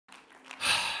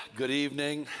Good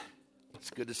evening.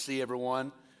 It's good to see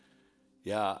everyone.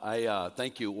 Yeah, I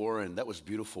thank you, Warren. That was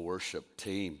beautiful worship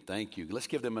team. Thank you. Let's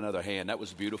give them another hand. That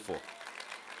was beautiful.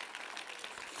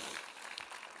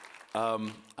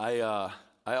 I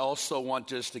also want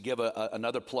just to give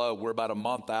another plug. We're about a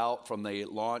month out from the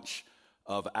launch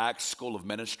of Acts School of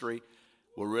Ministry.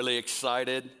 We're really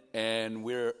excited, and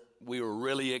we were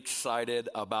really excited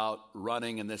about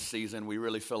running in this season. We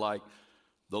really feel like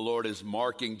the Lord is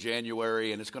marking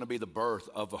January, and it's going to be the birth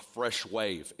of a fresh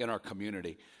wave in our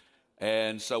community.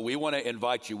 And so we want to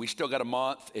invite you. We still got a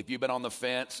month. If you've been on the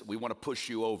fence, we want to push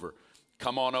you over.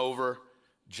 Come on over,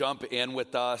 jump in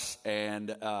with us,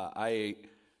 and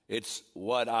it's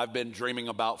what I've been dreaming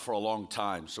about for a long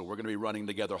time. So we're going to be running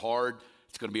together hard.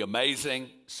 It's going to be amazing.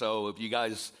 So if you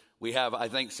guys, we have, I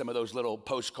think, some of those little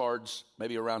postcards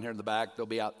maybe around here in the back. They'll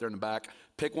be out there in the back.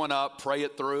 Pick one up, pray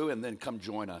it through, and then come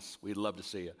join us. We'd love to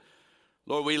see you.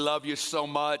 Lord, we love you so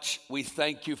much. We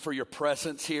thank you for your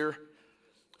presence here.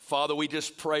 Father, we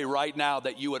just pray right now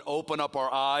that you would open up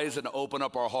our eyes and open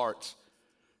up our hearts.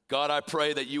 God, I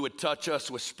pray that you would touch us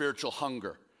with spiritual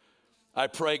hunger. I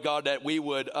pray, God, that we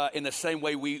would, in the same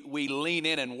way we lean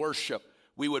in and worship,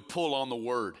 we would pull on the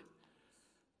word.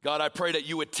 God, I pray that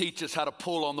you would teach us how to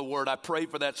pull on the word. I pray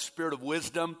for that spirit of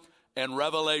wisdom and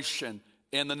revelation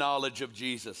in the knowledge of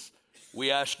Jesus.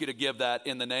 We ask you to give that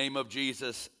in the name of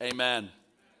Jesus. Amen.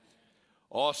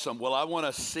 Awesome. Well, I want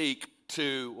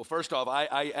to first off,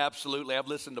 I absolutely have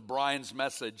listened to Brian's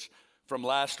message from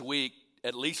last week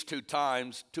at least 2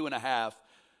 times, 2.5.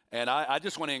 And I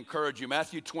just want to encourage you.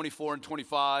 Matthew 24 and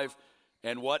 25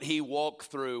 and what he walked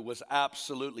through was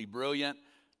absolutely brilliant.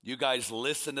 You guys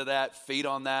listen to that, feed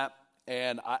on that.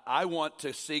 And I want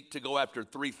to seek to go after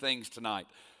 3 things tonight.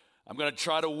 I'm going to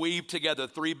try to weave together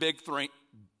three big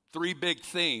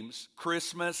themes: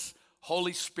 Christmas,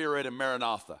 Holy Spirit, and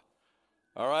Maranatha.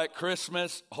 All right,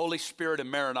 Christmas, Holy Spirit, and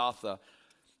Maranatha.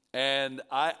 And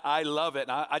I love it.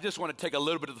 And I just want to take a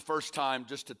little bit of the first time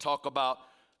just to talk about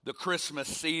the Christmas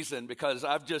season, because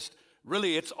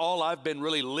it's all I've been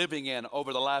really living in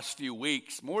over the last few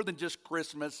weeks. More than just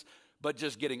Christmas, but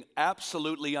just getting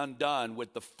absolutely undone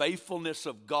with the faithfulness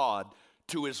of God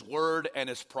to his word and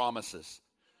his promises.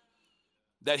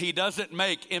 That he doesn't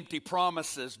make empty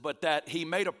promises, but that he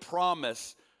made a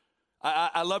promise.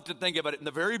 I love to think about it in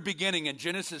the very beginning in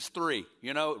Genesis 3,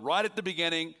 right at the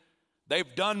beginning. They've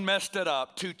messed it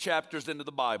up 2 chapters into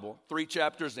the Bible, 3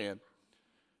 chapters in.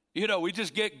 We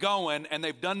just get going and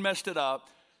they've messed it up.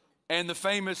 And the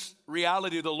famous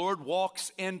reality, the Lord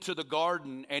walks into the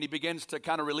garden and he begins to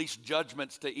kind of release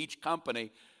judgments to each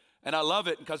company. And I love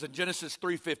it because in Genesis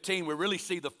 3:15, we really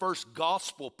see the first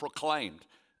gospel proclaimed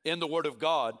in the Word of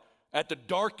God. At the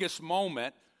darkest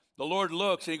moment, the Lord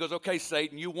looks and he goes, okay,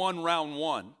 Satan, you won round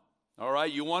 1. All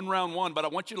right, you won round 1, but I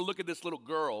want you to look at this little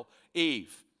girl,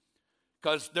 Eve.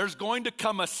 Because there's going to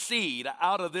come a seed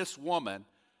out of this woman,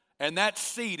 and that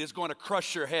seed is going to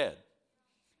crush your head.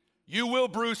 You will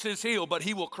bruise his heel, but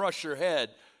he will crush your head.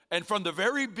 And from the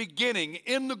very beginning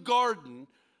in the garden,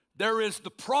 there is the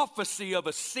prophecy of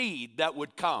a seed that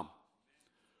would come.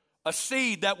 A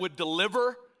seed that would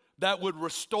deliver, that would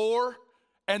restore,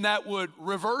 and that would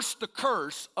reverse the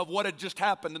curse of what had just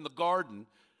happened in the garden.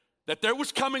 That there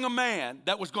was coming a man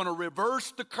that was going to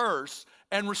reverse the curse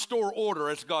and restore order,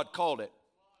 as God called it.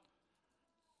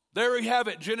 There we have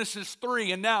it, Genesis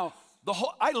 3. And now,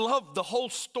 I love the whole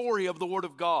story of the Word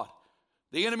of God.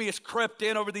 The enemy has crept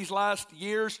in over these last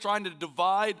years trying to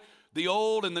divide the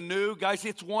old and the new. Guys,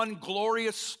 it's one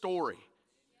glorious story.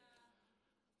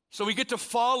 So we get to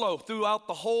follow throughout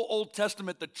the whole Old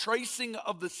Testament the tracing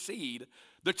of the seed,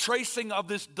 the tracing of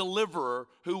this deliverer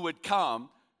who would come.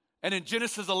 And in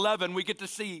Genesis 11, we get to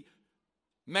see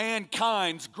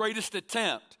mankind's greatest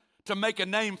attempt to make a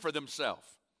name for themselves.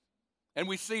 And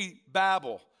we see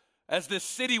Babel as this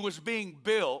city was being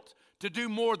built to do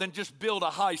more than just build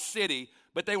a high city,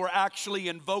 but they were actually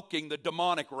invoking the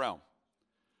demonic realm.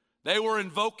 They were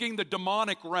invoking the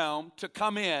demonic realm to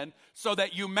come in so that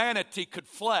humanity could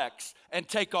flex and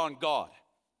take on God.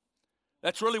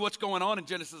 That's really what's going on in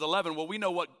Genesis 11. Well, we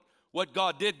know what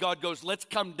God did. God goes, let's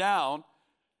come down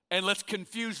and let's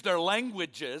confuse their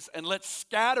languages and let's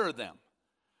scatter them.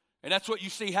 And that's what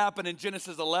you see happen in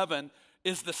Genesis 11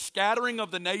 is the scattering of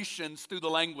the nations through the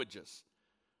languages.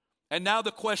 And now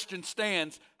the question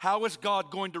stands, how is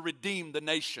God going to redeem the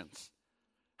nations?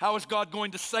 How is God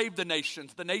going to save the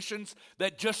nations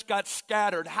that just got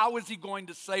scattered? How is he going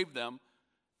to save them?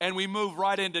 And we move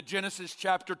right into Genesis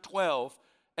chapter 12,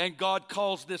 and God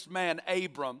calls this man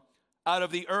Abram out of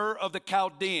the Ur of the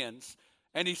Chaldeans,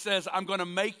 and he says, I'm going to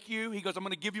make you, he goes, I'm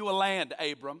going to give you a land,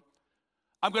 Abram.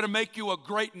 I'm going to make you a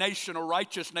great nation, a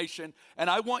righteous nation, and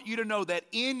I want you to know that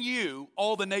in you,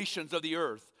 all the nations of the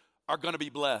earth are going to be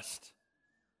blessed.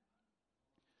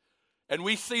 And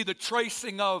we see the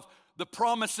tracing of the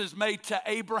promises made to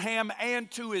Abraham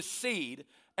and to his seed,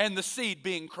 and the seed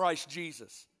being Christ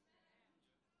Jesus.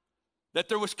 That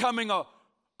there was coming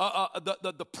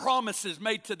the promises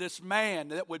made to this man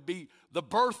that would be the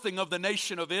birthing of the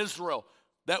nation of Israel,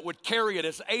 that would carry it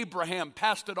as Abraham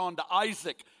passed it on to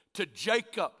Isaac, to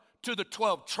Jacob, to the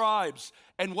 12 tribes.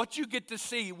 And what you get to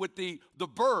see with the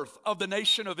birth of the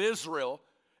nation of Israel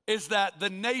is that the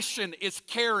nation is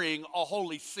carrying a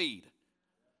holy seed.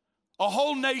 A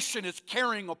whole nation is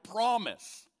carrying a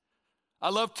promise. I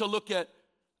love to look at,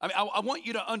 I want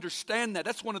you to understand that.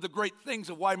 That's one of the great things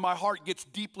of why my heart gets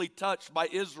deeply touched by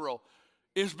Israel,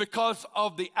 is because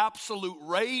of the absolute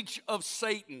rage of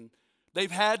Satan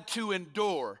they've had to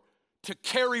endure to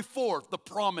carry forth the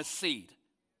promised seed.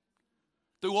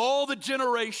 Through all the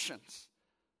generations.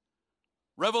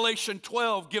 Revelation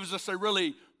 12 gives us a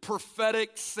really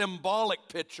prophetic, symbolic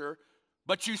picture,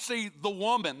 but you see the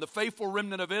woman, the faithful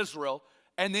remnant of Israel,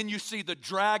 and then you see the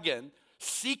dragon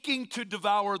seeking to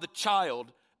devour the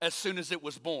child as soon as it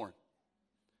was born.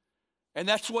 And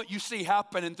that's what you see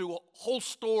happening through a whole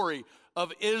story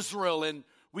of Israel. And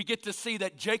we get to see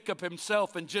that Jacob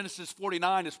himself in Genesis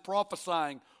 49 is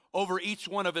prophesying over each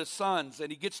one of his sons.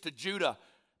 And he gets to Judah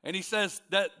and he says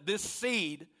that this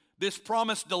seed, this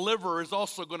promised deliverer, is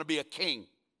also going to be a king.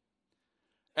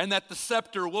 And that the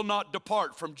scepter will not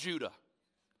depart from Judah.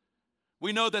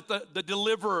 We know that the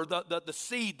deliverer, the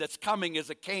seed that's coming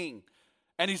is a king.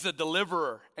 And he's a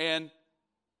deliverer. And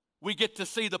we get to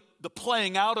see the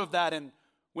playing out of that. And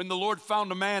when the Lord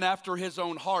found a man after his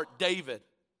own heart, David,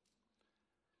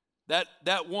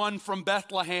 that one from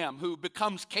Bethlehem who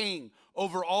becomes king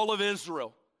over all of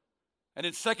Israel. And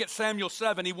in 2 Samuel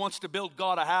 7, he wants to build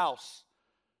God a house.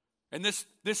 And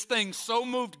this thing so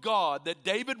moved God that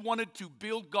David wanted to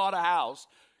build God a house.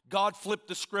 God flipped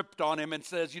the script on him and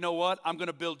says, you know what? I'm going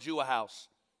to build you a house.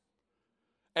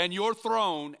 And your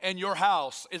throne and your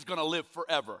house is going to live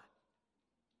forever.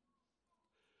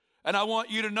 And I want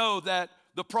you to know that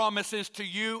the promise is to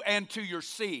you and to your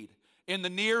seed. In the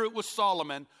near, it was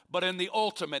Solomon, but in the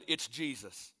ultimate, it's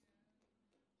Jesus.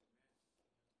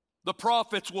 The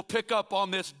prophets will pick up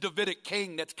on this Davidic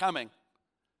king that's coming.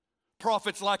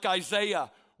 Prophets like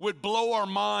Isaiah would blow our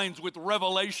minds with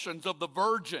revelations of the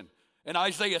virgin in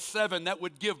Isaiah 7 that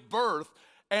would give birth,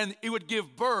 and it would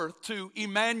give birth to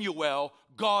Emmanuel,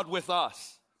 God with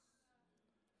us.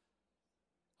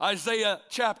 Isaiah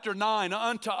chapter 9,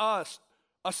 unto us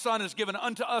a son is given,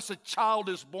 unto us a child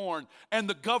is born, and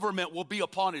the government will be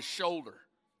upon his shoulder.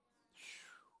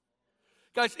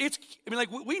 Guys,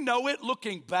 we know it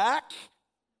looking back.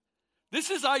 This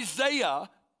is Isaiah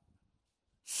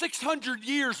 600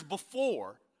 years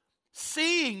before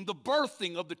seeing the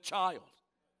birthing of the child.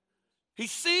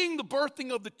 He's seeing the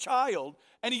birthing of the child,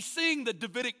 and he's seeing the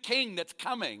Davidic king that's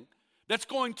coming, that's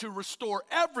going to restore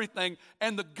everything,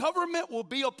 and the government will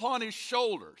be upon his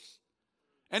shoulders.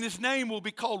 And his name will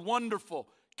be called Wonderful,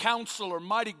 Counselor,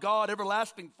 Mighty God,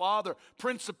 Everlasting Father,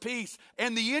 Prince of Peace.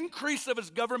 And the increase of his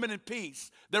government and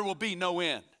peace, there will be no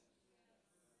end.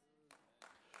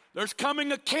 There's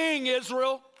coming a king,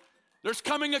 Israel. There's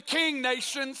coming a king,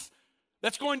 nations,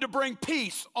 that's going to bring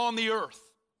peace on the earth.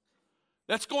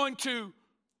 That's going to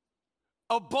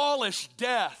abolish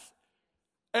death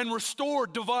and restore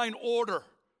divine order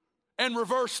and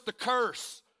reverse the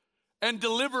curse and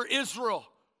deliver Israel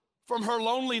from her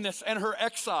loneliness and her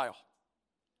exile.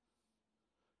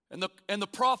 And the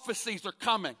prophecies are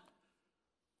coming.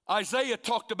 Isaiah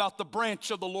talked about the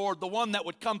branch of the Lord, the one that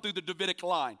would come through the Davidic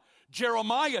line.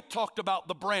 Jeremiah talked about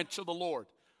the branch of the Lord,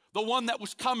 the one that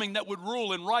was coming that would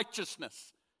rule in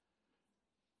righteousness.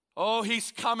 Oh,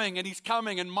 he's coming and he's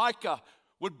coming. And Micah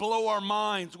would blow our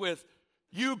minds with,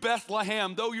 you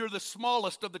Bethlehem, though you're the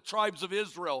smallest of the tribes of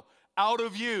Israel, out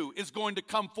of you is going to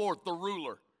come forth the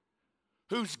ruler,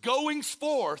 whose goings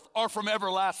forth are from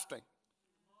everlasting.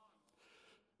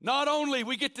 Not only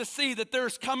we get to see that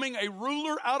there's coming a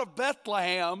ruler out of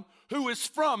Bethlehem who is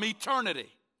from eternity.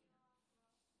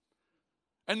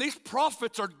 And these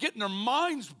prophets are getting their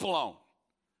minds blown.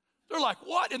 They're like,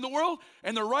 what in the world?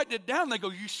 And they're writing it down. They go,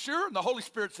 you sure? And the Holy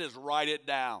Spirit says, write it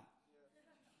down.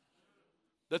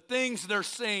 The things they're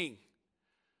seeing.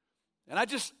 And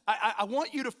I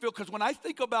want you to feel, because when I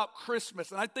think about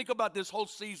Christmas and I think about this whole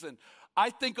season, I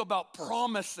think about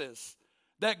promises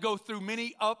that go through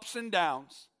many ups and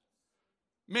downs,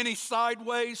 many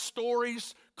sideways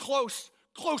stories, close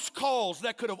calls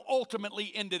that could have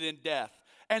ultimately ended in death,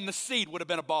 and the seed would have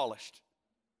been abolished.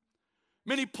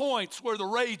 Many points where the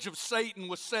rage of Satan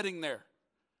was setting there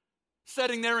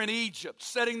in Egypt,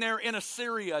 setting there in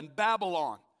Assyria and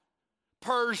Babylon,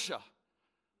 Persia.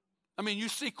 I mean, you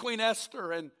see Queen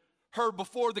Esther and her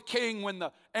before the king when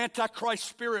the Antichrist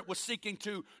spirit was seeking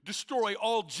to destroy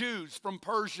all Jews from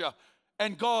Persia.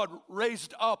 And God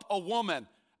raised up a woman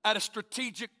at a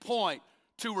strategic point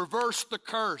to reverse the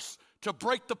curse, to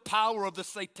break the power of the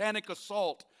satanic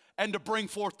assault, and to bring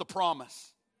forth the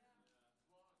promise.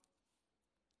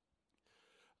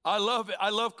 I love it. I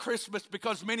love Christmas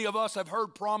because many of us have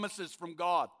heard promises from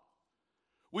God.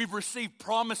 We've received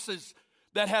promises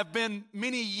that have been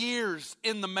many years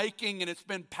in the making, and it's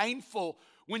been painful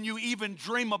when you even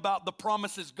dream about the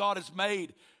promises God has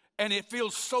made, and it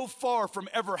feels so far from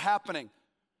ever happening.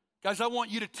 Guys, I want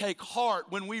you to take heart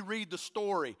when we read the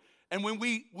story and when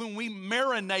we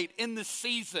marinate in this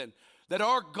season that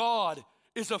our God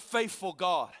is a faithful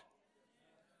God.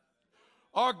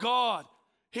 Our God,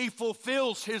 He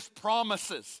fulfills His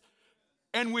promises,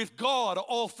 and with God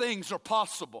all things are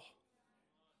possible.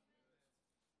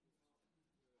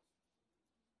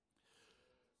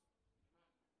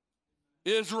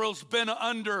 Israel's been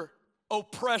under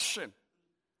oppression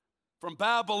from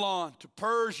Babylon to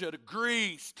Persia to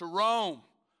Greece to Rome.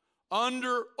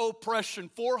 Under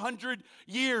oppression, 400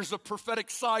 years of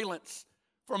prophetic silence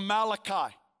from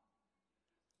Malachi.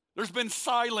 There's been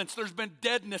silence, there's been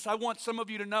deadness. I want some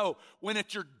of you to know when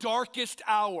it's your darkest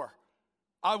hour,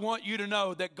 I want you to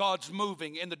know that God's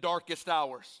moving in the darkest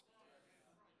hours.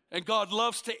 And God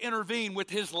loves to intervene with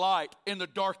His light in the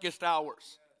darkest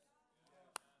hours.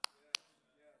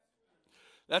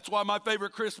 That's why my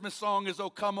favorite Christmas song is O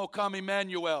Come,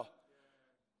 Emmanuel.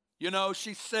 You know,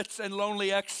 she sits in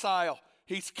lonely exile.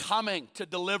 He's coming to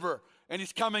deliver, and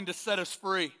He's coming to set us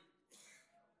free.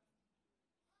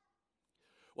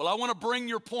 Well, I want to bring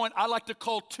your point. I like to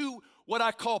call two, what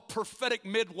I call prophetic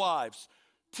midwives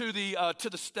to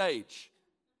the stage.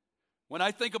 When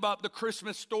I think about the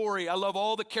Christmas story, I love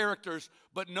all the characters,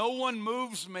 but no one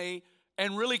moves me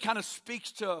and really kind of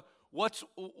speaks to what's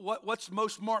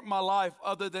most marked my life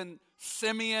other than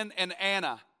Simeon and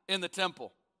Anna in the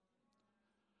temple.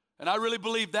 And I really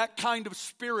believe that kind of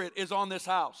spirit is on this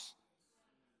house.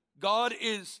 God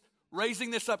is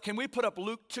raising this up. Can we put up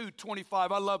Luke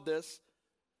 2:25? I love this.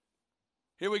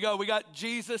 Here we go. We got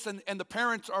Jesus and the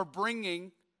parents are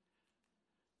bringing.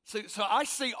 So I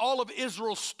see all of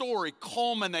Israel's story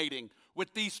culminating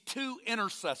with these two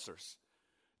intercessors.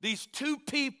 These two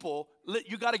people,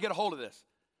 you got to get a hold of this.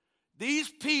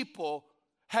 These people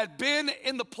had been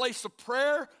in the place of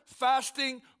prayer,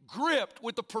 fasting, gripped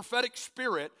with the prophetic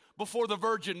spirit before the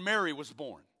Virgin Mary was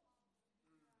born.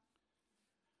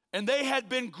 And they had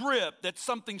been gripped that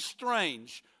something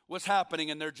strange was happening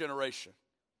in their generation.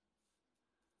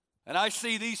 And I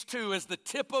see these two as the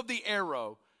tip of the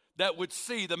arrow that would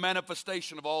see the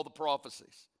manifestation of all the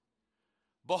prophecies.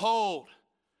 Behold,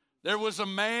 there was a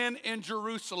man in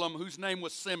Jerusalem whose name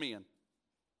was Simeon.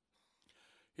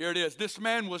 Here it is. This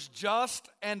man was just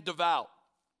and devout.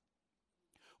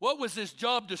 What was his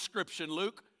job description,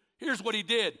 Luke? Here's what he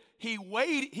did. He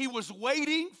was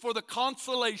waiting for the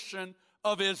consolation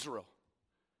of Israel.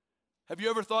 Have you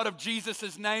ever thought of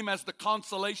Jesus' name as the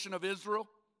consolation of Israel?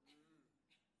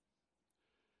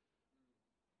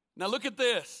 Now look at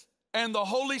this. And the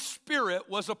Holy Spirit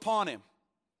was upon him.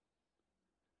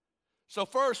 So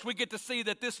first we get to see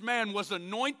that this man was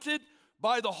anointed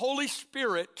by the Holy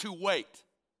Spirit to wait.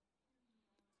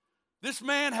 This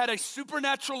man had a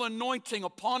supernatural anointing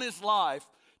upon his life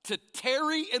to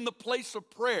tarry in the place of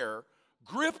prayer,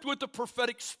 gripped with the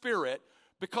prophetic spirit,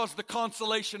 because the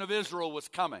consolation of Israel was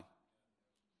coming.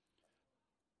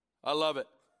 I love it.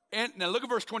 And now look at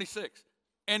verse 26.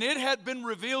 And it had been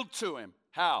revealed to him.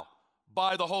 How?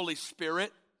 By the Holy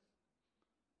Spirit.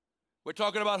 We're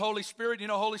talking about Holy Spirit. You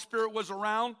know Holy Spirit was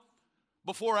around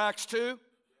before Acts 2?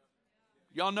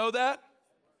 Y'all know that?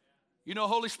 You know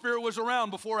Holy Spirit was around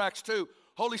before Acts 2.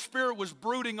 Holy Spirit was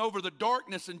brooding over the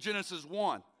darkness in Genesis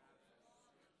 1.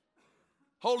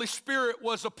 Holy Spirit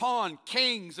was upon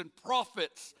kings and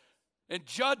prophets and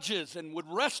judges and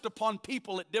would rest upon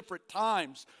people at different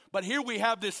times. But here we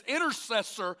have this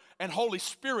intercessor and Holy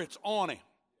Spirit's on him.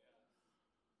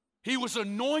 He was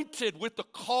anointed with the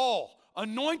call,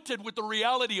 anointed with the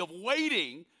reality of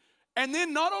waiting. And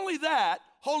then not only that,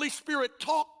 Holy Spirit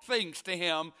talked things to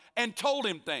him and told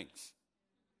him things.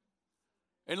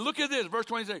 And look at this, verse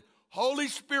 26. Holy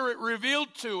Spirit revealed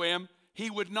to him he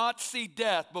would not see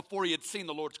death before he had seen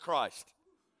the Lord's Christ.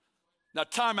 Now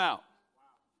time out.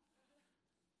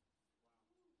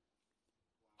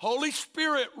 Holy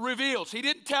Spirit reveals. He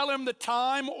didn't tell him the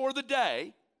time or the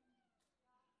day,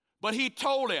 But he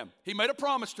told him, he made a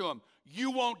promise to him,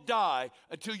 you won't die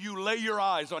until you lay your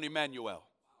eyes on Emmanuel.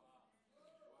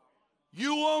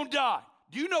 You won't die.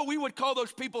 Do you know we would call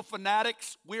those people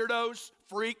fanatics, weirdos,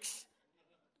 freaks?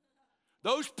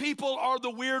 Those people are the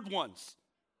weird ones,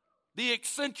 the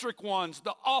eccentric ones,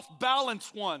 the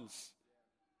off-balance ones.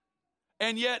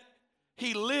 And yet,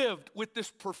 he lived with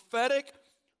this prophetic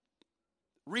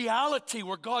reality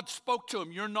where God spoke to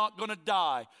him, you're not going to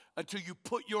die until you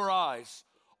put your eyes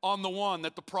on the one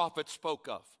that the prophet spoke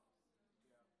of.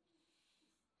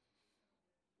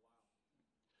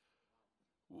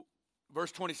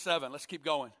 Verse 27, let's keep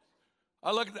going.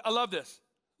 I love this.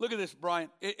 Look at this, Brian.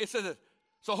 It says this.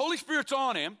 So Holy Spirit's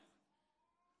on him.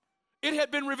 It had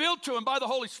been revealed to him by the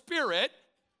Holy Spirit.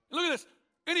 Look at this.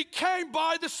 And he came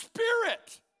by the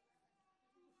Spirit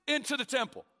into the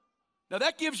temple. Now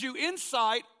that gives you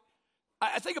insight.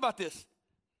 I think about this.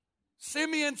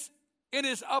 Simeon's in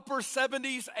his upper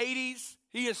 70s, 80s.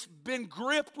 He has been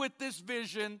gripped with this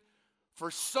vision for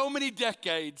so many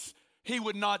decades. He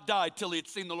would not die till he had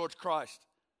seen the Lord Christ.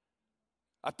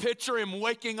 I picture him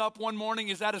waking up one morning.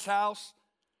 He's at his house.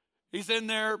 He's in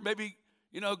there, maybe,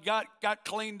 got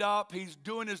cleaned up. He's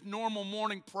doing his normal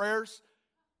morning prayers.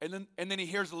 And then he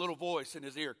hears a little voice in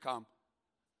his ear, come,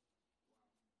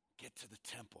 get to the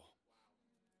temple.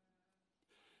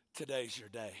 Today's your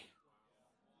day.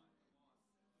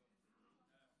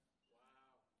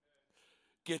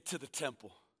 Get to the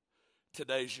temple.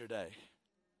 Today's your day.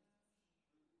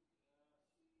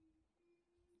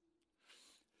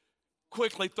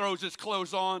 Quickly throws his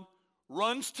clothes on,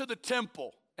 runs to the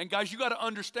temple. And guys, you got to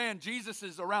understand, Jesus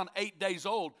is around 8 days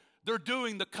old. They're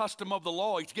doing the custom of the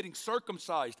law. He's getting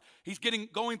circumcised. He's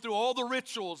going through all the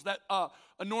rituals that a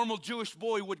normal Jewish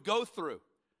boy would go through.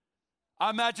 I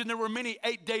imagine there were many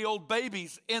 8-day-old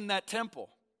babies in that temple.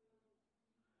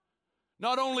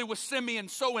 Not only was Simeon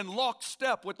so in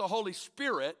lockstep with the Holy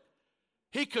Spirit,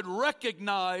 he could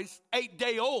recognize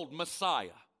 8-day-old Messiah.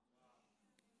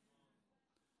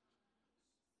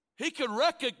 He could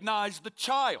recognize the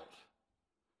child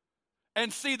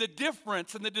and see the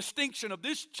difference and the distinction of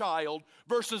this child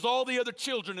versus all the other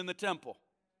children in the temple.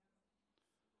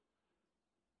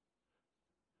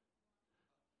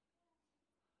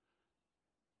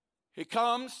 He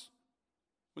comes,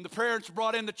 when the parents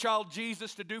brought in the child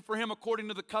Jesus to do for him according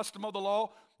to the custom of the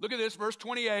law. Look at this, verse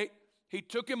 28. He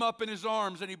took him up in his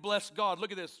arms and he blessed God.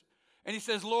 Look at this. And he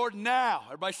says, Lord, now.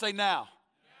 Everybody say now.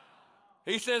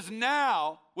 He says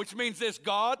now, which means this,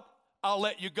 God, I'll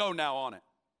let you go now on it.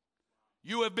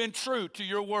 You have been true to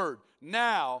your word.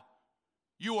 Now,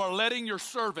 you are letting your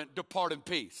servant depart in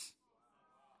peace.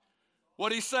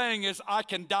 What he's saying is, I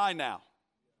can die now.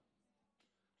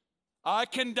 I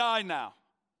can die now.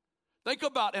 Think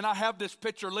about, and I have this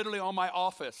picture literally on my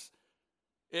office,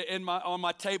 on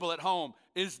my table at home,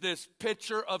 is this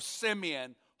picture of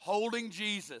Simeon holding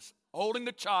Jesus, holding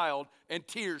the child, and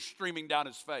tears streaming down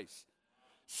his face.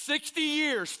 60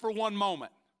 years for one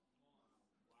moment.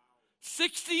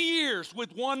 60 years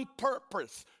with one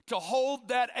purpose, to hold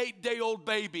that 8-day-old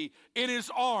baby in his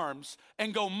arms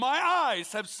and go, my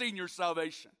eyes have seen your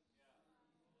salvation.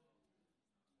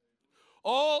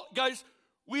 Guys,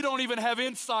 we don't even have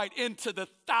insight into the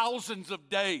thousands of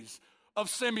days of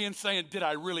Simeon saying, did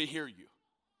I really hear you?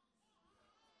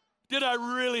 Did I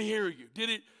really hear you?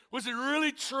 Was it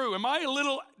really true?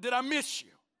 Did I miss you?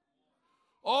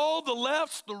 All the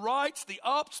lefts, the rights, the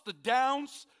ups, the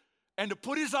downs, and to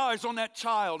put his eyes on that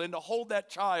child and to hold that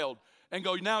child and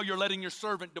go, now you're letting your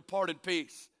servant depart in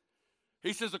peace.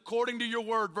 He says, according to your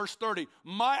word, verse 30,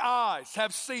 my eyes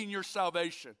have seen your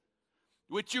salvation,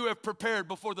 which you have prepared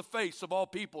before the face of all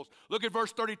peoples. Look at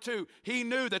verse 32. He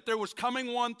knew that there was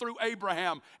coming one through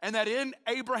Abraham, and that in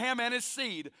Abraham and his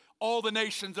seed, all the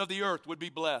nations of the earth would be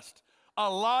blessed.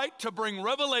 A light to bring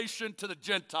revelation to the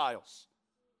Gentiles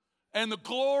and the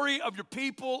glory of your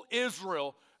people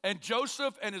Israel. And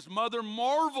Joseph and his mother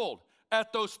marveled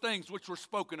at those things which were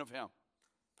spoken of him.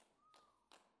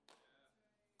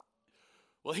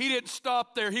 Well, he didn't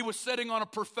stop there. He was sitting on a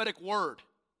prophetic word,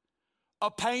 a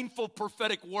painful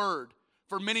prophetic word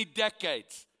for many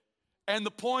decades. And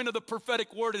the point of the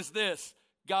prophetic word is this,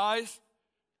 guys,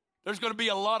 there's going to be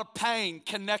a lot of pain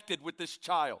connected with this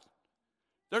child.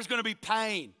 There's going to be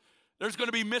pain. There's going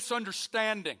to be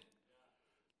misunderstanding.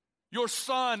 Your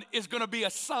son is going to be a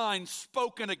sign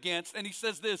spoken against. And he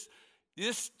says this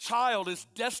child is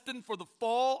destined for the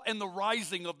fall and the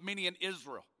rising of many in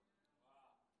Israel.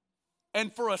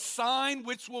 And for a sign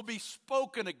which will be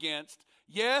spoken against,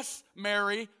 yes,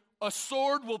 Mary, a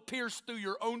sword will pierce through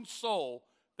your own soul,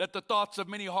 that the thoughts of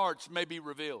many hearts may be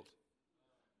revealed.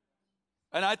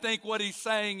 And I think what he's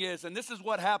saying is, and this is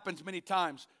what happens many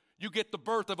times, you get the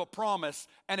birth of a promise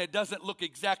and it doesn't look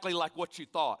exactly like what you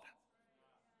thought.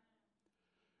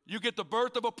 You get the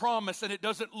birth of a promise and it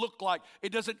doesn't look like,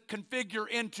 it doesn't configure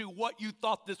into what you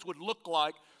thought this would look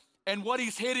like. And what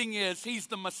he's hitting is, he's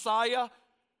the Messiah.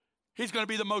 He's going to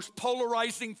be the most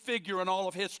polarizing figure in all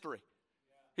of history.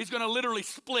 He's going to literally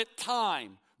split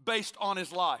time based on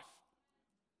his life.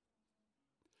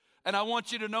 And I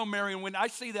want you to know, Marion, when I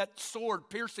see that sword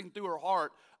piercing through her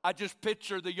heart, I just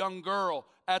picture the young girl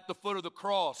at the foot of the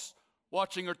cross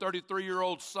watching her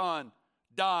 33-year-old son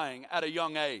dying at a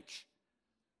young age.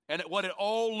 And what it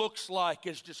all looks like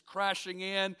is just crashing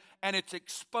in, and it's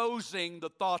exposing the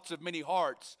thoughts of many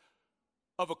hearts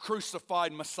of a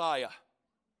crucified Messiah.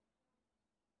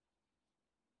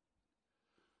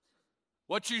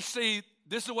 What you see,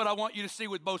 this is what I want you to see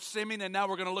with both Simeon, and now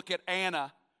we're going to look at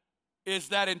Anna, is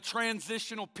that in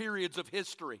transitional periods of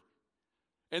history,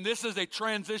 and this is a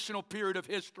transitional period of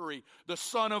history, the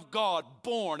Son of God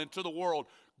born into the world,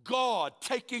 God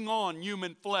taking on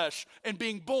human flesh and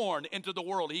being born into the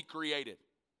world he created.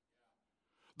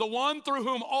 The one through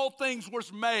whom all things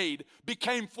was made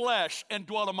became flesh and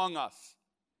dwelt among us.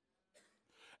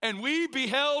 And we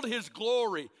beheld his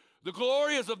glory. The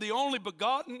glory is of the only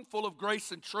begotten, full of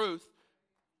grace and truth.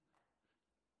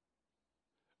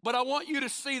 But I want you to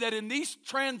see that in these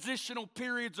transitional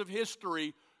periods of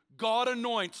history, God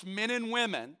anoints men and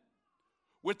women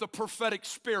with the prophetic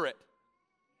spirit.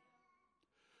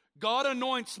 God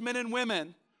anoints men and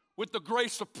women with the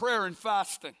grace of prayer and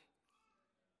fasting.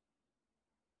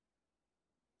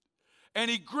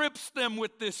 And he grips them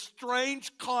with this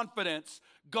strange confidence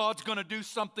God's going to do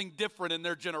something different in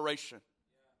their generation.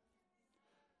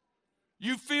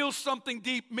 You feel something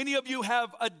deep. Many of you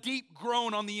have a deep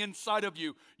groan on the inside of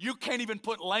you. You can't even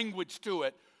put language to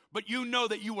it, but you know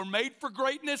that you were made for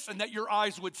greatness and that your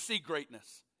eyes would see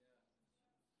greatness.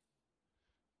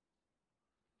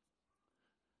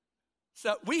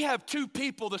 So we have two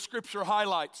people the scripture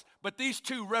highlights, but these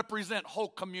two represent whole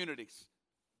communities.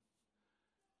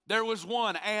 There was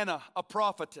one, Anna, a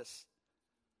prophetess,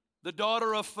 the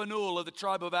daughter of Phanuel of the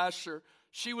tribe of Asher.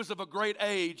 She was of a great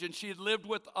age, and she had lived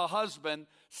with a husband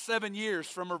 7 years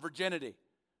from her virginity.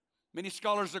 Many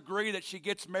scholars agree that she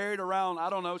gets married around,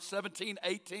 17,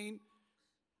 18.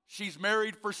 She's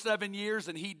married for 7 years,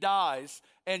 and he dies,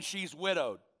 and she's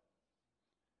widowed.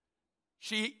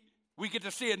 We get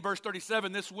to see it in verse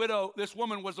 37. This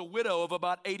woman was a widow of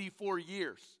about 84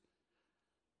 years.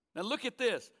 Now look at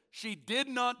this. She did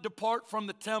not depart from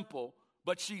the temple,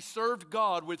 but she served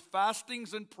God with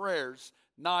fastings and prayers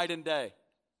night and day.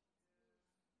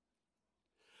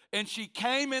 And she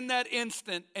came in that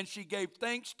instant, and she gave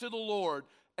thanks to the Lord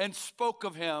and spoke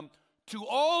of him to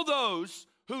all those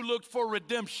who looked for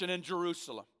redemption in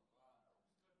Jerusalem.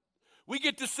 We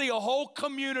get to see a whole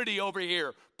community over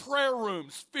here, prayer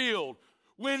rooms filled.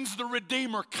 When's the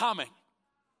Redeemer coming?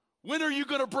 When are you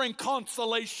going to bring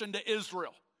consolation to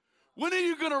Israel? When are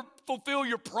you going to fulfill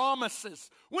your promises?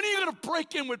 When are you going to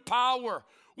break in with power?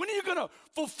 When are you going to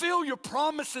fulfill your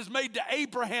promises made to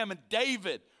Abraham and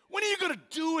David? When are you going to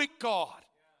do it, God?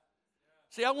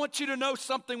 See, I want you to know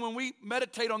something when we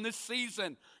meditate on this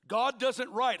season. God doesn't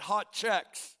write hot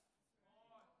checks.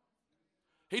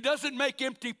 He doesn't make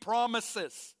empty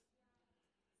promises.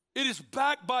 It is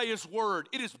backed by his word.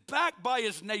 It is backed by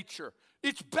his nature.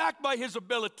 It's backed by his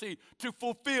ability to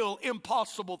fulfill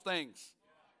impossible things.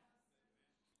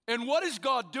 And what is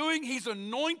God doing? He's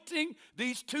anointing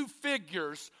these two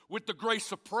figures with the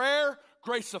grace of prayer,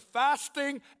 grace of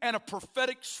fasting, and a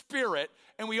prophetic spirit.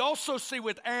 And we also see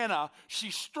with Anna,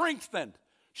 she strengthened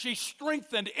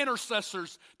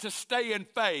intercessors to stay in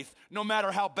faith no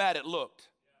matter how bad it looked.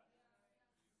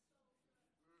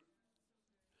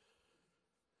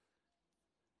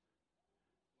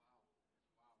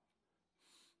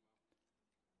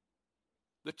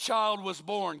 The child was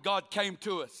born. God came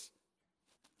to us.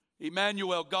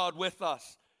 Emmanuel, God with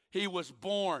us. He was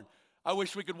born. I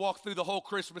wish we could walk through the whole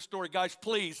Christmas story. Guys,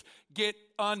 please get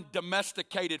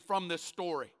undomesticated from this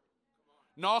story.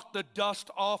 Knock the dust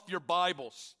off your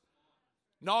Bibles.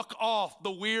 Knock off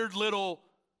the weird little,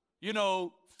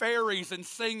 fairies and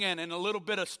singing and a little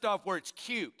bit of stuff where it's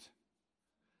cute.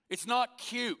 It's not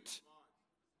cute.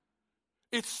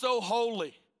 It's so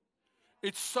holy.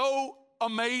 It's so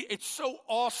amazing. It's so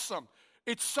awesome.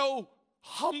 It's so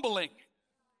humbling.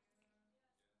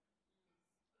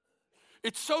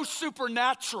 It's so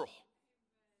supernatural.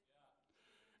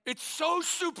 It's so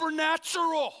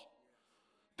supernatural.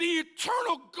 The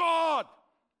eternal God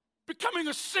becoming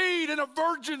a seed in a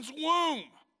virgin's womb.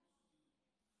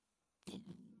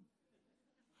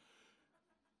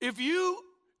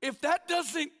 If that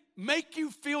doesn't make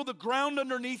you feel the ground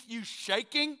underneath you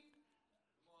shaking,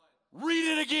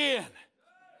 read it again.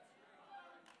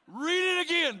 Read it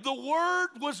again. The Word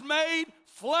was made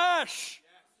flesh.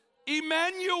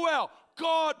 Emmanuel,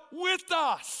 God with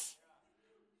us.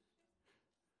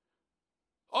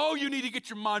 Oh, you need to get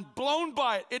your mind blown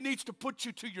by it. It needs to put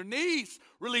you to your knees,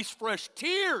 release fresh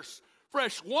tears,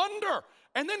 fresh wonder,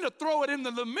 and then to throw it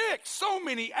into the mix. So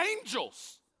many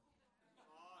angels.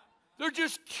 They're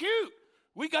just cute.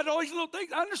 We got all these little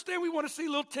things. I understand we want to see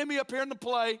little Timmy up here in the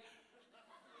play.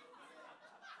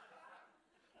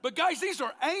 But guys, these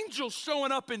are angels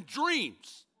showing up in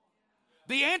dreams.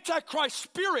 The Antichrist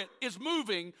spirit is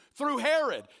moving through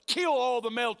Herod. Kill all the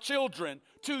male children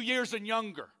 2 years and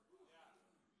younger.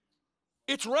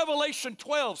 It's Revelation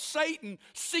 12, Satan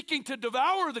seeking to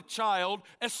devour the child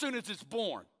as soon as it's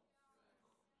born.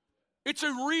 It's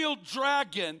a real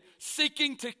dragon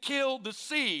seeking to kill the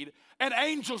seed, and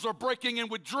angels are breaking in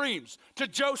with dreams to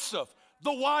Joseph,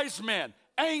 the wise men,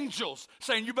 angels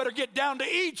saying, you better get down to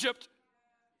Egypt.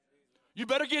 You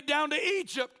better get down to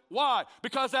Egypt. Why?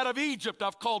 Because out of Egypt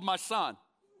I've called my son.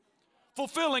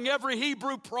 Fulfilling every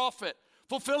Hebrew prophet,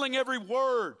 fulfilling every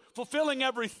word, fulfilling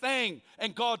everything,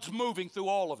 and God's moving through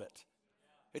all of it.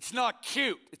 It's not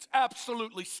cute. It's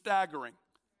absolutely staggering.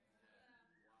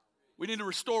 We need to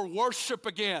restore worship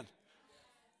again.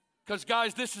 Because,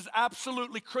 guys, this is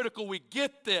absolutely critical. We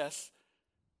get this.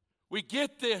 We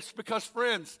get this because,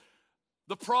 friends,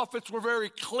 the prophets were very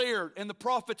clear, and the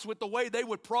prophets with the way they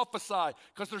would prophesy,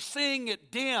 because they're seeing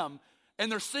it dim,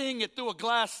 and they're seeing it through a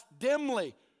glass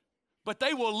dimly. But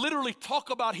they will literally talk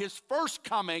about his first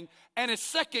coming and his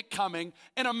second coming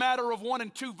in a matter of 1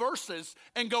 and 2 verses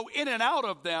and go in and out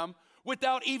of them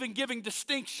without even giving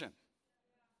distinction.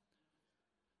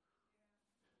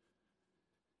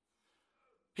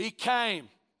 He came.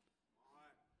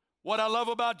 What I love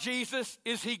about Jesus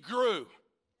is he grew.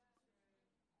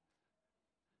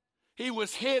 He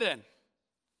was hidden.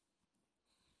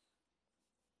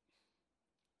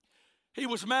 He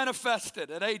was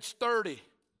manifested at age 30.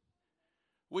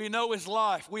 We know his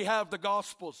life. We have the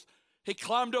Gospels. He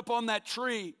climbed up on that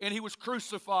tree and he was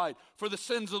crucified for the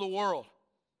sins of the world.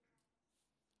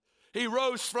 He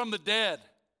rose from the dead.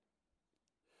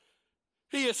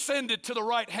 He ascended to the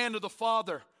right hand of the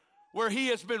Father, where he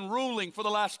has been ruling for the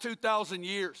last 2,000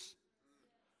 years.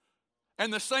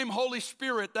 And the same Holy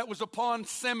Spirit that was upon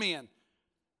Simeon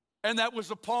and that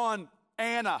was upon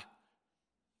Anna.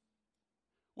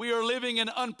 We are living in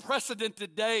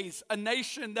unprecedented days, a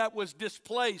nation that was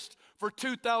displaced for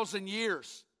 2,000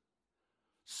 years,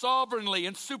 sovereignly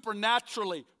and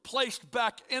supernaturally placed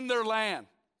back in their land.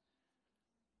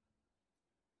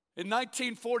 In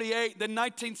 1948, then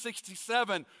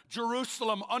 1967,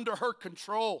 Jerusalem under her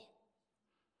control.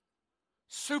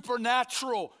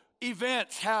 Supernatural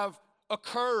events have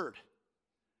occurred.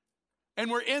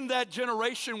 And we're in that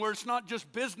generation where it's not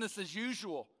just business as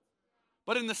usual.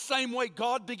 But in the same way,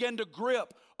 God began to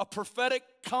grip a prophetic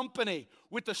company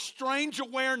with a strange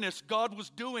awareness God was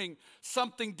doing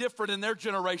something different in their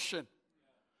generation.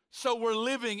 So we're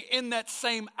living in that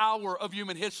same hour of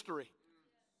human history.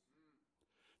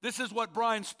 This is what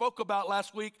Brian spoke about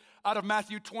last week out of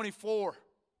Matthew 24.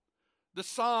 The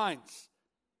signs.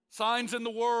 Signs in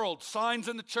the world, signs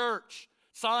in the church,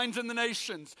 signs in the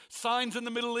nations, signs in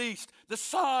the Middle East. The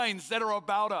signs that are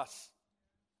about us.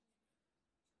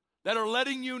 That are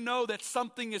letting you know that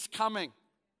something is coming.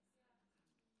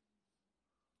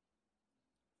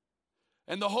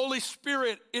 And the Holy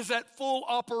Spirit is at full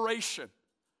operation.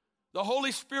 The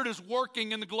Holy Spirit is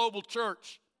working in the global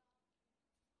church.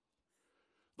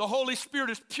 The Holy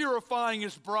Spirit is purifying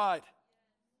his bride.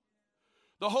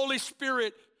 The Holy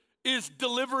Spirit is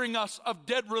delivering us of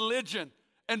dead religion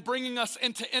and bringing us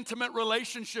into intimate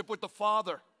relationship with the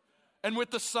Father and with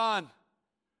the Son.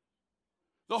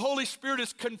 The Holy Spirit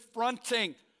is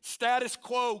confronting status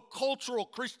quo cultural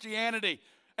Christianity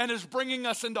and is bringing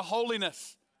us into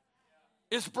holiness,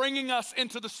 is bringing us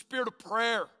into the spirit of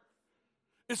prayer,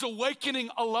 is awakening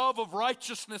a love of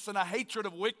righteousness and a hatred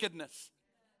of wickedness.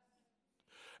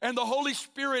 And the Holy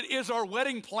Spirit is our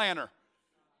wedding planner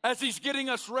as he's getting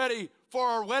us ready for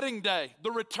our wedding day,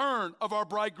 the return of our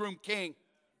bridegroom king.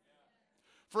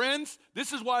 Friends,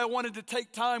 this is why I wanted to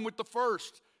take time with the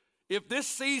first. If this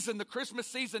season, the Christmas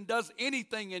season, does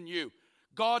anything in you,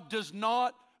 God does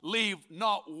not leave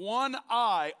not one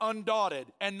I undotted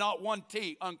and not one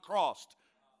T uncrossed.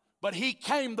 But he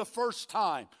came the first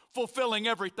time, fulfilling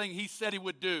everything he said he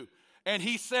would do. And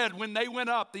he said when they went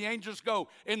up, the angels go,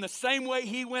 in the same way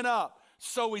he went up,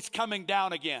 so he's coming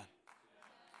down again.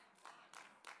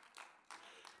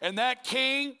 And that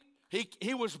king,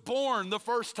 He was born the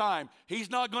first time. He's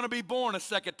not going to be born a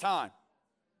second time.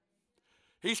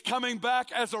 He's coming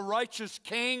back as a righteous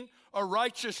king, a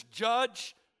righteous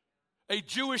judge. A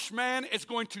Jewish man is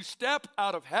going to step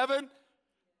out of heaven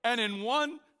and in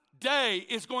one day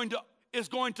is going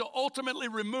to ultimately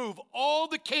remove all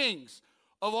the kings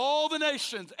of all the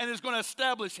nations and is going to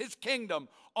establish his kingdom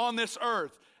on this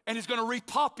earth. And he's going to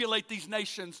repopulate these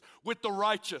nations with the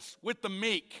righteous, with the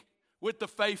meek, with the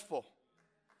faithful.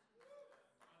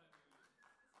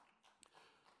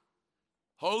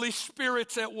 Holy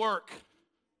Spirit's at work.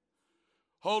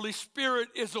 Holy Spirit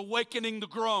is awakening the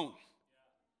groan.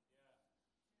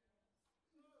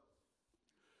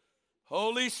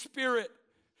 Holy Spirit.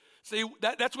 See,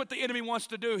 that's what the enemy wants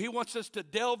to do. He wants us to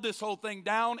delve this whole thing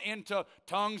down into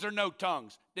tongues or no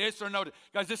tongues, this or no.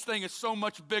 Guys, this thing is so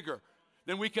much bigger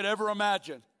than we could ever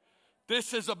imagine.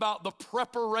 This is about the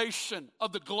preparation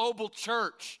of the global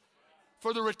church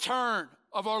for the return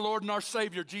of our Lord and our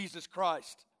Savior, Jesus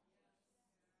Christ.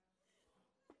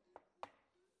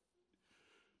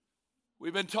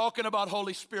 We've been talking about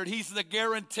Holy Spirit. He's the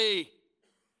guarantee.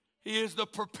 He is the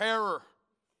preparer.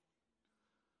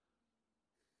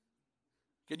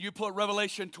 Can you put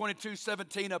Revelation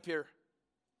 22:17 up here?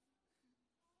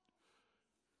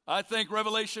 I think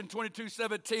Revelation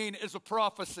 22:17 is a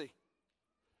prophecy.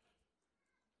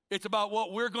 It's about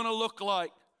what we're going to look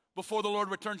like before the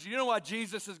Lord returns. You know why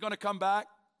Jesus is going to come back?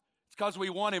 It's because we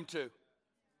want him to.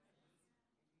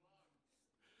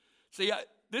 See,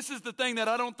 this is the thing that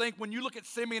I don't think, when you look at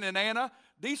Simeon and Anna,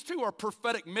 these two are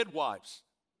prophetic midwives.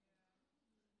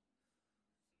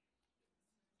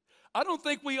 I don't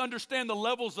think we understand the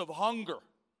levels of hunger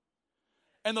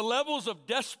and the levels of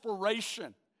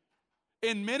desperation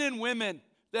in men and women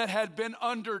that had been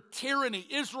under tyranny.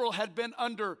 Israel had been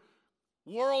under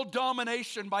world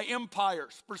domination by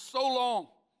empires for so long.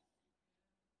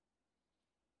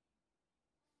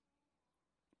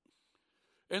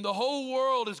 And the whole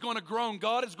world is going to groan.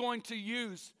 God is going to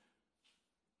use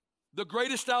the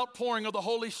greatest outpouring of the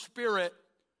Holy Spirit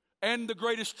and the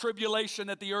greatest tribulation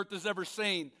that the earth has ever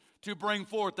seen to bring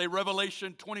forth a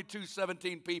Revelation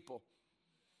 22:17 people.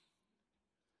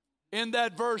 In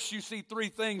that verse, you see three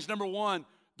things. Number one,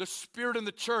 the Spirit and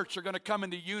the church are going to come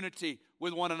into unity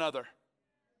with one another.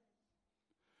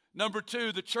 Number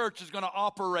two, the church is going to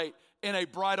operate in a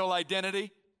bridal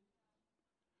identity.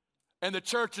 And the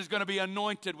church is going to be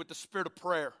anointed with the spirit of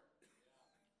prayer.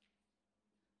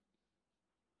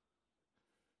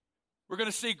 We're going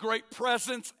to see great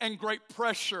presence and great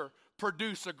pressure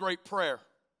produce a great prayer.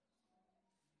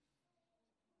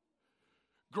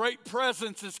 Great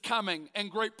presence is coming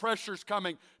and great pressure is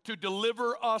coming to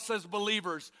deliver us as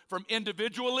believers from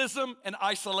individualism and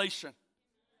isolation.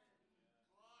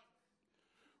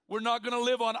 We're not going to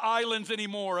live on islands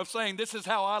anymore of saying, this is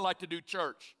how I like to do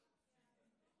church.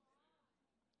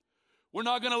 We're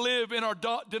not going to live in our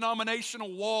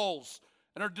denominational walls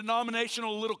and our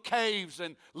denominational little caves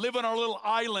and live in our little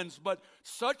islands, but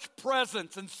such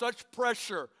presence and such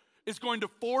pressure is going to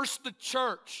force the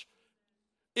church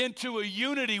into a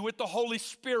unity with the Holy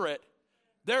Spirit,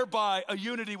 thereby a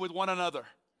unity with one another.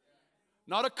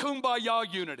 Not a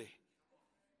kumbaya unity,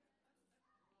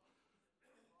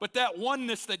 but that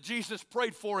oneness that Jesus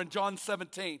prayed for in John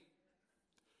 17.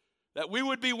 That we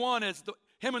would be one as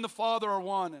him and the Father are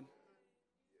one. And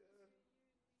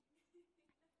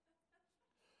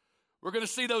we're going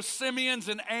to see those Simeons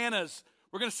and Annas.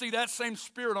 We're going to see that same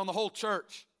spirit on the whole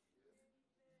church.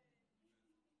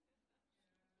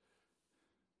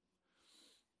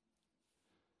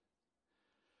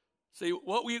 See,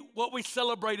 what we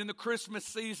celebrate in the Christmas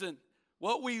season,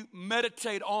 what we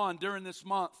meditate on during this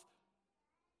month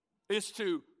is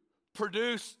to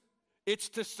produce, it's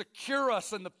to secure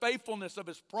us in the faithfulness of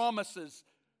his promises.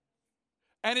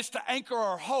 And it's to anchor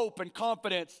our hope and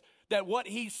confidence that what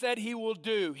he said he will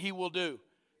do,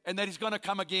 and that he's going to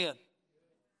come again.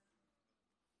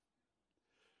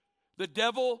 The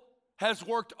devil has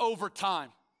worked overtime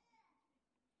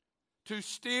to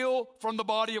steal from the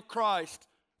body of Christ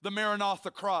the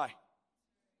Maranatha cry.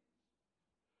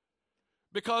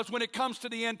 Because when it comes to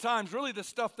the end times, really the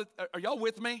stuff that, are y'all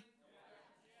with me?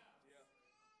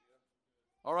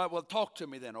 All right, well, talk to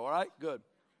me then, all right? Good.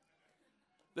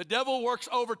 The devil works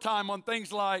overtime on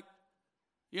things like,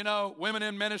 women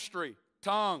in ministry,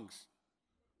 tongues,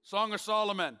 Song of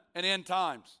Solomon, and end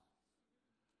times.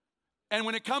 And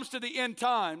when it comes to the end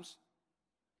times,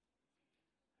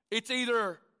 it's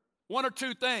either one or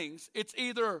two things. It's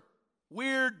either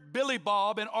weird Billy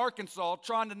Bob in Arkansas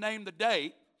trying to name the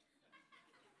date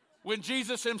when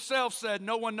Jesus himself said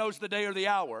no one knows the day or the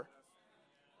hour.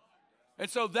 And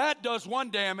so that does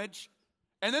one damage.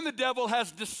 And then the devil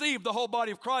has deceived the whole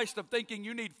body of Christ of thinking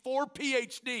you need 4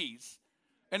 PhDs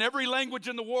in every language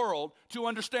in the world to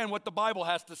understand what the Bible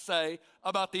has to say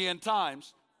about the end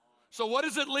times. So what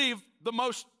does it leave the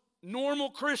most normal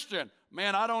Christian?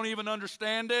 Man, I don't even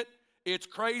understand it. It's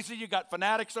crazy. You got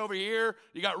fanatics over here.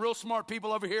 You got real smart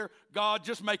people over here. God,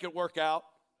 just make it work out.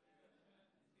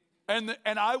 And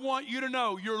I want you to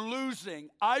know you're losing,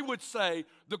 I would say,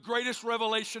 the greatest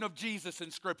revelation of Jesus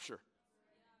in Scripture.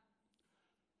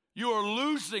 You are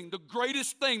losing the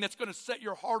greatest thing that's going to set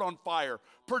your heart on fire,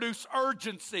 produce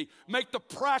urgency, make the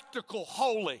practical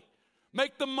holy,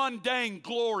 make the mundane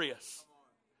glorious.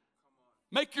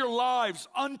 Make your lives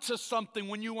unto something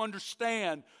when you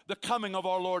understand the coming of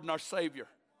our Lord and our Savior.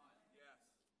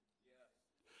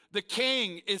 The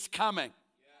King is coming.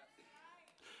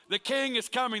 The King is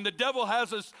coming. The devil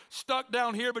has us stuck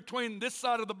down here between this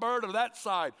side of the bird or that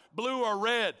side, blue or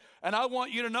red. And I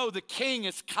want you to know the King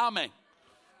is coming.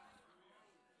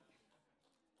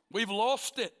 We've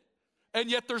lost it. And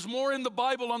yet there's more in the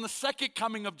Bible on the second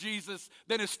coming of Jesus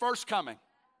than his first coming.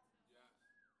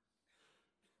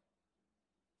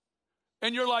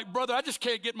 And you're like, brother, I just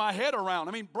can't get my head around.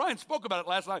 I mean, Brian spoke about it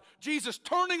last night. Jesus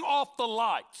turning off the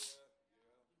lights.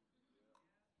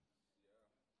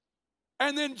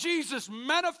 And then Jesus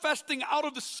manifesting out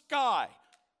of the sky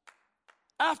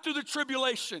after the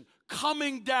tribulation,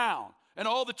 coming down, and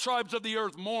all the tribes of the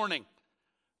earth mourning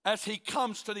as he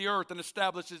comes to the earth and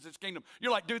establishes his kingdom.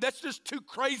 You're like, dude, that's just too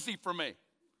crazy for me.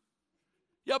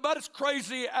 Yeah, about as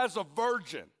crazy as a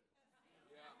virgin.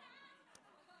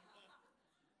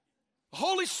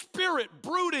 Holy Spirit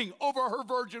brooding over her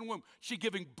virgin womb. She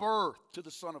giving birth to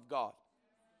the Son of God.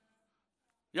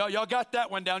 Y'all got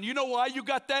that one down. You know why you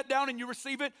got that down and you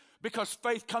receive it? Because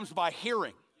faith comes by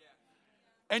hearing.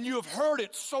 And you have heard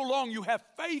it so long, you have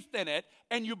faith in it,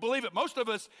 and you believe it. Most of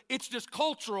us, it's just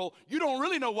cultural. You don't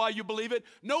really know why you believe it,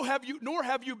 nor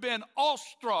have you been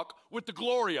awestruck with the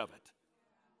glory of it.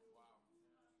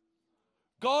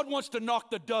 God wants to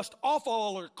knock the dust off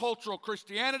all our cultural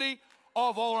Christianity,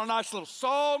 off all our nice little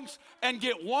songs, and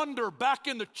get wonder back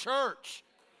in the church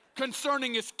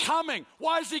concerning his coming.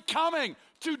 Why is he coming?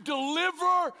 To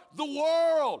deliver the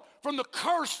world from the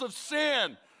curse of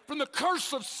sin, from the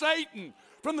curse of Satan,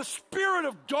 from the spirit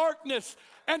of darkness,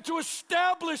 and to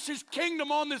establish his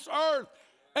kingdom on this earth,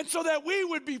 and so that we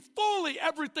would be fully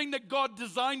everything that God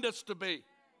designed us to be.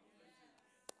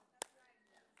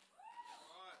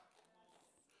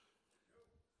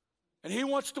 And he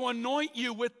wants to anoint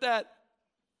you with that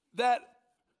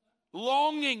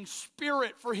longing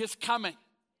spirit for his coming.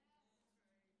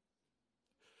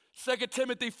 2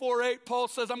 Timothy 4:8, Paul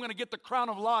says, I'm going to get the crown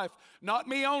of life, not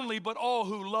me only, but all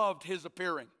who loved his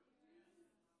appearing.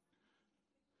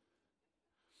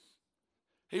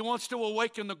 He wants to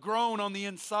awaken the groan on the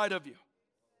inside of you.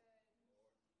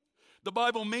 The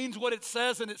Bible means what it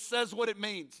says, and it says what it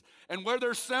means. And where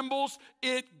there's symbols,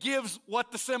 it gives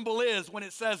what the symbol is when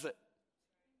it says it.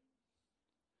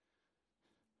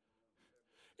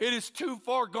 It is too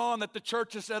far gone that the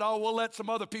church has said, oh, we'll let some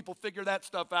other people figure that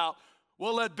stuff out.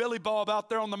 We'll let Billy Bob out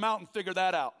there on the mountain figure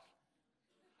that out.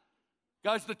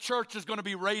 Guys, the church is going to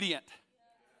be radiant.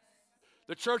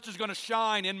 The church is going to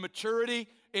shine in maturity,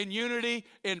 in unity,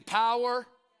 in power.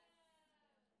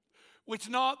 Which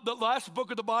not, the last book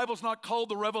of the Bible is not called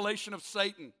the revelation of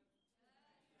Satan.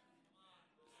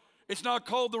 It's not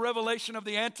called the revelation of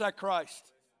the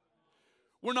Antichrist.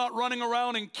 We're not running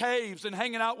around in caves and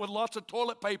hanging out with lots of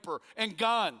toilet paper and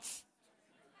guns.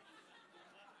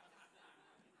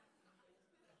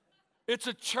 It's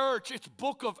a church. It's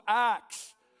book of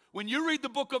Acts. When you read the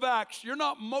book of Acts, you're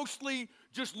not mostly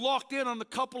just locked in on the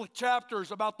couple of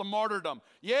chapters about the martyrdom.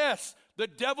 Yes, the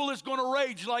devil is going to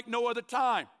rage like no other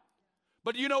time.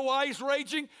 But you know why he's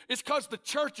raging? It's because the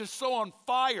church is so on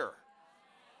fire.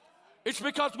 It's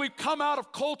because we've come out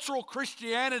of cultural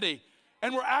Christianity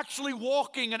and we're actually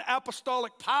walking in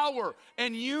apostolic power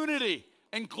and unity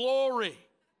and glory.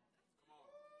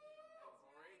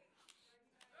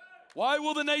 Why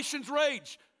will the nations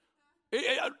rage?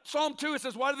 Psalm 2, it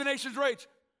says, why do the nations rage?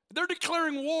 They're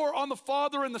declaring war on the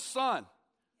Father and the Son.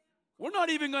 We're not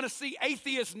even going to see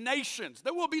atheist nations.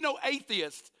 There will be no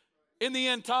atheists in the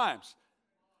end times.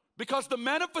 Because the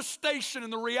manifestation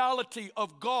and the reality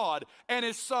of God and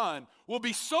his Son will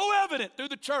be so evident through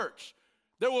the church.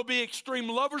 There will be extreme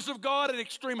lovers of God and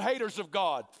extreme haters of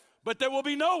God. But there will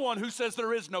be no one who says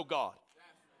there is no God.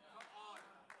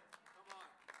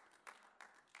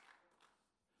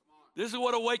 This is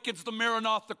what awakens the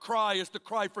Maranatha cry, is the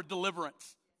cry for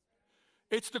deliverance.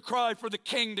 It's the cry for the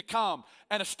King to come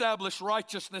and establish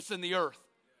righteousness in the earth.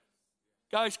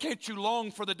 Guys, can't you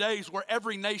long for the days where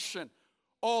every nation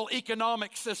all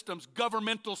economic systems,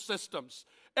 governmental systems.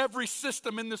 Every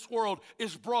system in this world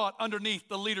is brought underneath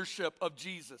the leadership of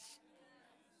Jesus.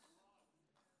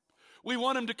 We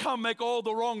want him to come make all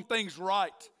the wrong things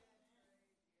right.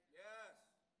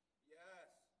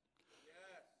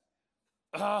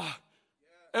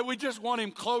 And we just want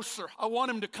him closer. I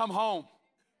want him to come home.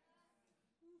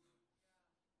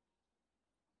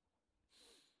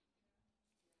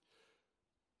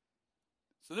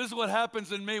 So this is what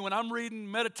happens in me when I'm reading,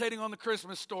 meditating on the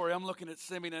Christmas story. I'm looking at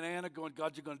Simeon and Anna going,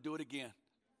 God, you're going to do it again.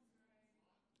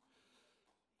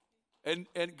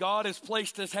 And God has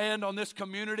placed his hand on this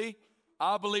community,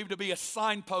 I believe, to be a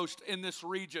signpost in this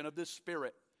region of this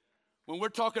spirit. When we're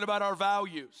talking about our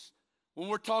values, when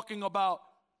we're talking about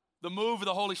the move of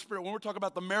the Holy Spirit, when we're talking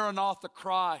about the Maranatha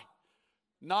cry,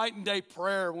 night and day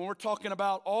prayer, when we're talking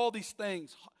about all these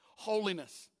things,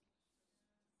 holiness,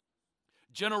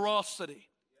 generosity.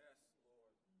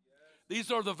 These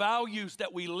are the values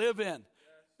that we live in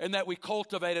and that we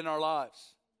cultivate in our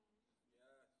lives.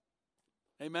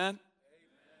 Amen?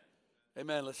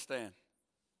 Amen. Let's stand.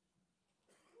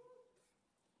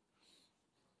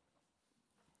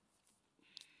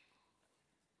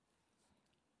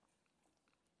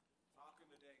 Talking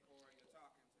today, Corey. You're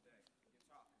talking today. You're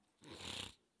talking.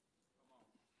 Come on.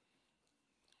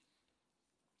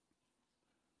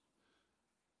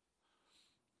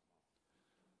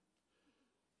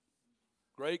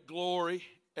 Great glory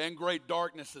and great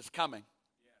darkness is coming.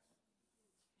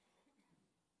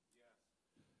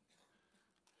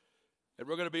 And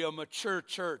we're going to be a mature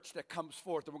church that comes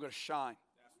forth and we're going to shine.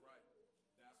 That's right.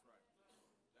 That's right.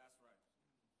 That's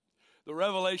right. The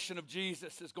revelation of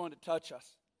Jesus is going to touch us.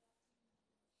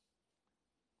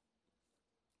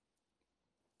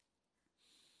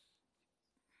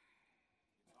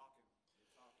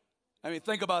 I mean,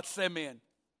 think about Simeon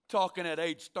talking at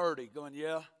age 30, going,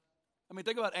 yeah. I mean,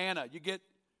 think about Anna.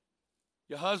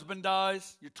 Your husband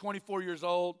dies, you're 24 years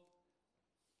old,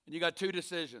 and you got two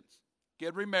decisions.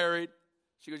 Get remarried.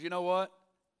 She goes, you know what?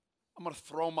 I'm going to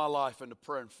throw my life into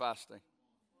prayer and fasting.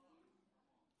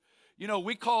 You know,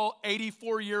 we call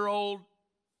 84-year-old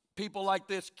people like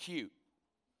this cute.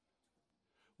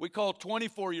 We call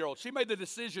 24-year-olds. She made the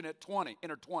decision at 20,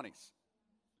 in her 20s.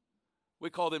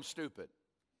 We call them stupid.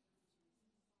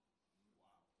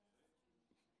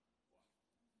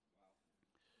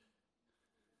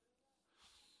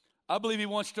 I believe he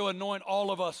wants to anoint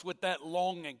all of us with that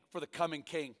longing for the coming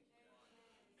King.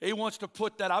 He wants to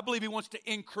put that. I believe he wants to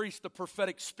increase the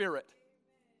prophetic spirit.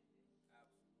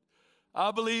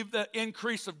 I believe the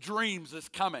increase of dreams is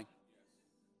coming.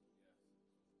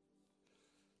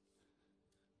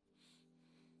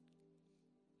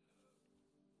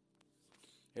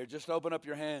 Here, just open up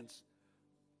your hands.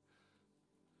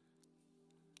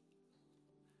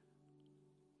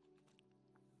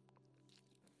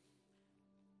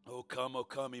 O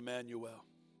come, Emmanuel,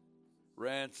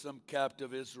 ransom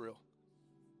captive Israel,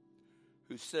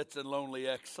 who sits in lonely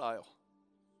exile.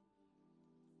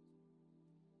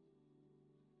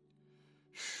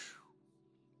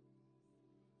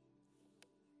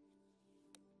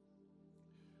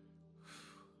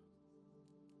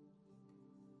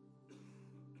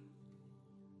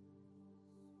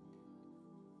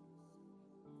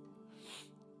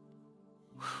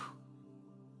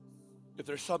 If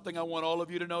there's something I want all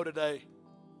of you to know today,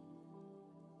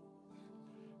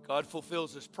 God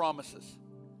fulfills his promises.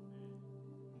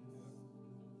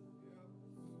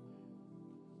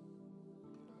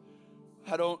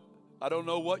 I don't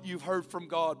know what you've heard from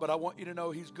God, but I want you to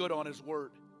know he's good on his word.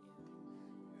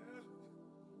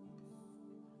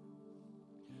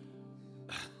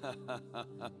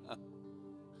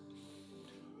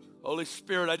 Holy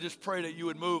Spirit, I just pray that you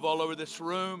would move all over this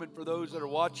room, and for those that are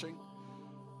watching,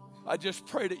 I just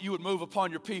pray that you would move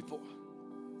upon your people.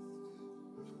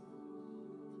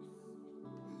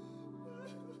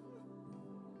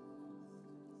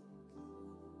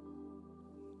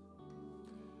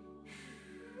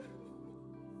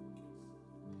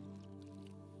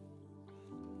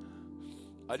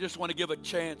 I just want to give a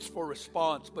chance for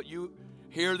response, but you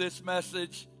hear this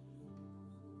message,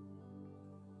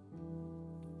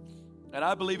 and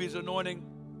I believe he's anointing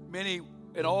many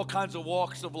in all kinds of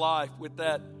walks of life with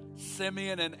that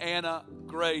Simeon and Anna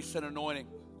grace and anointing.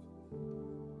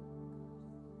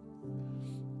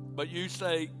 But you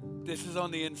say, this is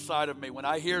on the inside of me. When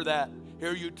I hear that,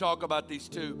 hear you talk about these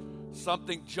two,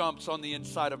 something jumps on the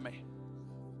inside of me.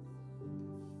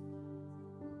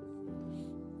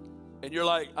 And you're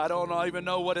like, I don't even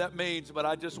know what that means, but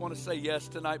I just want to say yes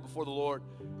tonight before the Lord.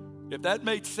 If that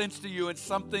made sense to you and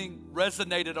something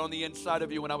resonated on the inside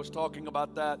of you when I was talking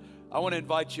about that, I want to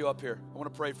invite you up here. I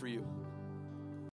want to pray for you.